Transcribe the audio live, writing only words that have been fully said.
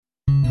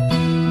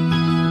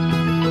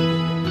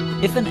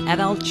If an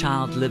adult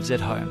child lives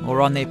at home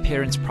or on their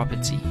parents'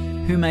 property,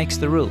 who makes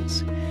the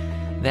rules?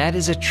 That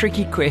is a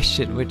tricky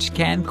question which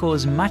can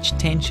cause much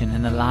tension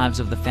in the lives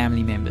of the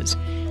family members,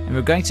 and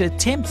we're going to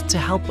attempt to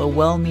help a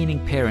well-meaning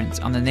parent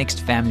on the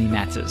next Family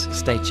Matters.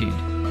 Stay tuned.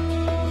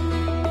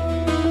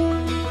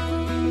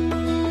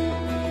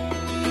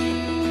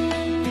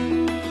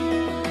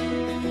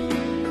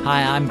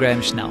 Hi, I'm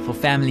Graham Schnell for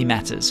Family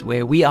Matters,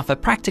 where we offer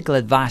practical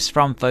advice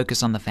from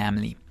Focus on the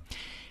Family.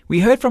 We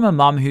heard from a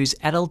mom whose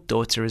adult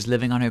daughter is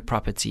living on her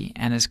property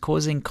and is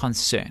causing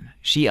concern.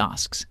 She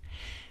asks,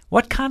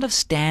 what kind of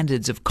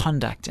standards of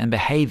conduct and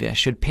behavior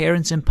should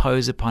parents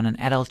impose upon an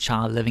adult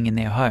child living in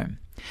their home?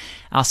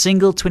 Our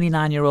single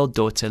 29-year-old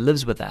daughter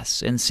lives with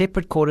us in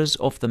separate quarters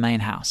off the main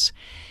house.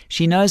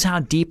 She knows how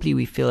deeply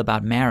we feel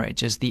about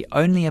marriage as the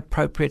only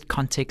appropriate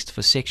context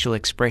for sexual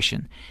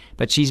expression,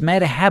 but she's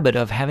made a habit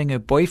of having her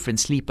boyfriend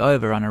sleep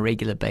over on a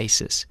regular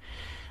basis.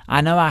 I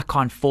know I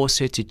can't force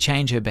her to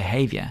change her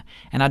behavior,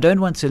 and I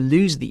don't want to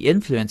lose the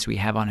influence we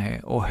have on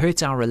her or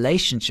hurt our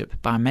relationship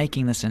by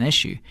making this an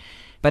issue.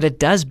 But it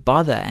does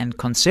bother and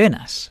concern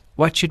us.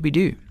 What should we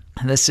do?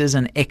 This is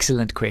an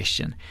excellent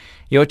question.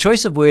 Your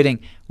choice of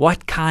wording,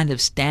 what kind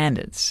of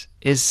standards,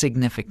 is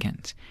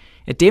significant.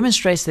 It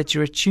demonstrates that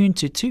you're attuned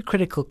to two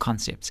critical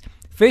concepts.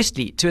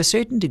 Firstly, to a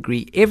certain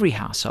degree, every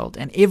household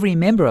and every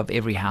member of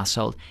every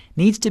household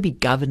needs to be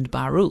governed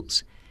by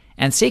rules.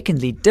 And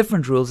secondly,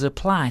 different rules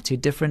apply to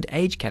different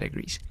age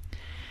categories.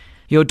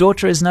 Your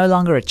daughter is no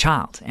longer a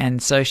child,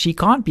 and so she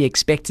can't be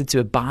expected to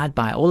abide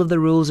by all of the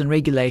rules and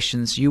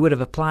regulations you would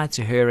have applied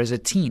to her as a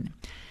teen.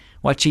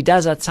 What she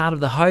does outside of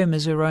the home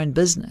is her own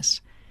business.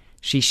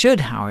 She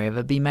should,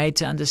 however, be made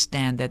to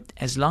understand that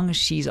as long as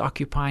she's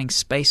occupying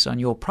space on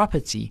your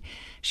property,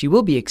 she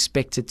will be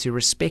expected to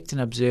respect and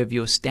observe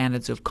your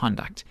standards of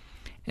conduct.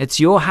 It's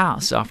your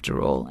house,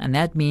 after all, and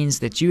that means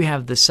that you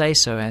have the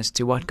say-so as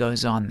to what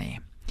goes on there.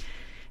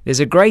 There's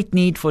a great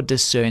need for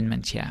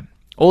discernment here.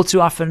 All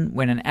too often,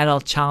 when an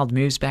adult child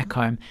moves back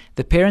home,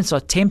 the parents are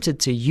tempted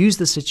to use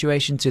the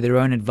situation to their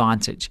own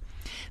advantage.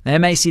 They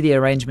may see the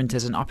arrangement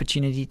as an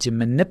opportunity to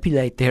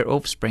manipulate their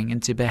offspring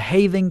into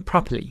behaving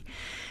properly.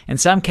 In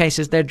some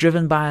cases, they're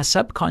driven by a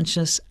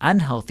subconscious,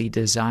 unhealthy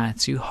desire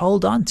to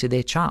hold on to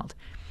their child.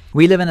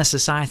 We live in a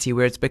society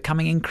where it's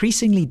becoming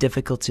increasingly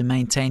difficult to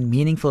maintain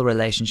meaningful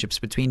relationships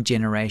between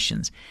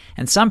generations,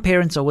 and some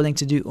parents are willing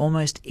to do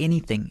almost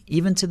anything,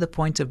 even to the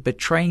point of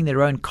betraying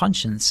their own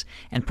conscience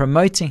and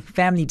promoting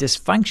family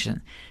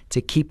dysfunction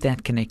to keep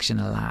that connection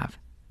alive.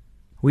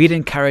 We'd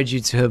encourage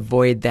you to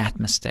avoid that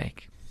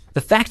mistake.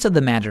 The fact of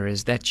the matter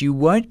is that you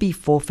won't be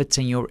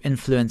forfeiting your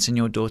influence in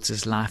your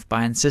daughter's life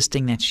by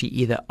insisting that she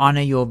either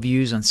honor your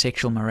views on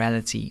sexual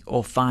morality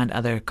or find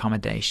other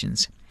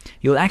accommodations.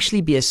 You'll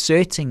actually be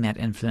asserting that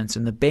influence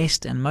in the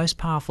best and most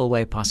powerful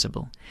way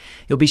possible.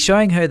 You'll be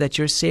showing her that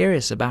you're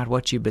serious about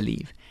what you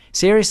believe,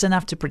 serious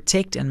enough to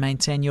protect and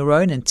maintain your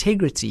own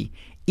integrity,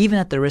 even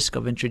at the risk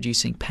of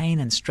introducing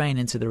pain and strain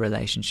into the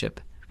relationship.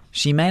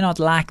 She may not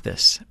like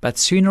this, but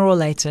sooner or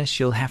later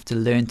she'll have to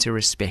learn to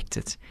respect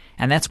it.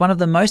 And that's one of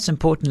the most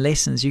important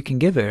lessons you can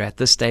give her at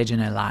this stage in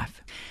her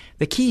life.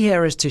 The key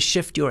here is to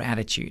shift your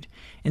attitude.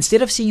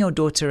 Instead of seeing your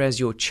daughter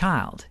as your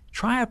child,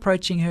 try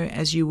approaching her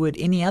as you would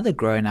any other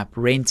grown-up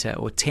renter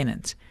or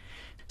tenant.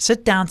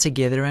 Sit down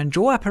together and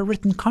draw up a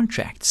written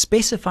contract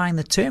specifying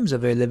the terms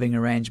of her living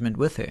arrangement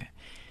with her.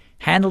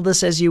 Handle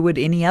this as you would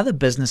any other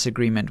business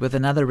agreement with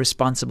another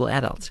responsible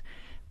adult.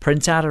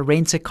 Print out a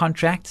renter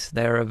contract,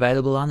 they are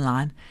available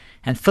online,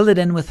 and fill it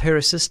in with her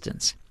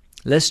assistance.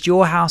 List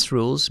your house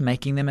rules,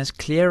 making them as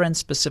clear and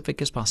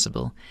specific as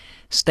possible.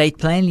 State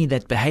plainly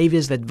that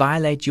behaviors that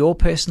violate your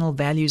personal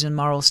values and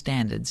moral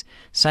standards,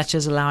 such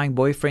as allowing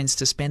boyfriends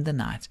to spend the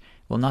night,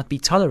 will not be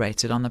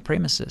tolerated on the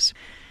premises.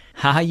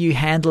 How you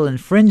handle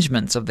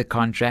infringements of the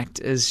contract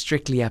is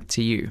strictly up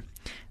to you.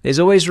 There's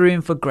always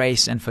room for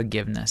grace and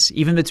forgiveness,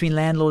 even between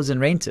landlords and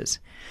renters.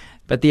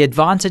 But the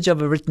advantage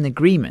of a written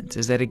agreement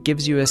is that it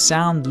gives you a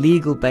sound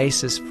legal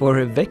basis for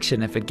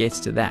eviction if it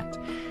gets to that.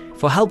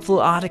 For helpful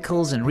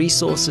articles and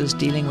resources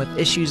dealing with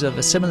issues of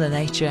a similar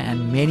nature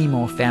and many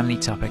more family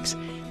topics,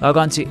 log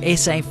on to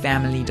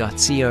safamily.co.za.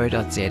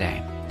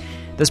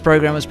 This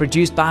program was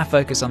produced by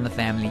Focus on the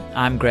Family.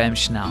 I'm Graham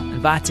Schnell,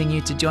 inviting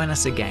you to join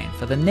us again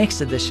for the next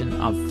edition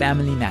of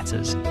Family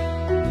Matters.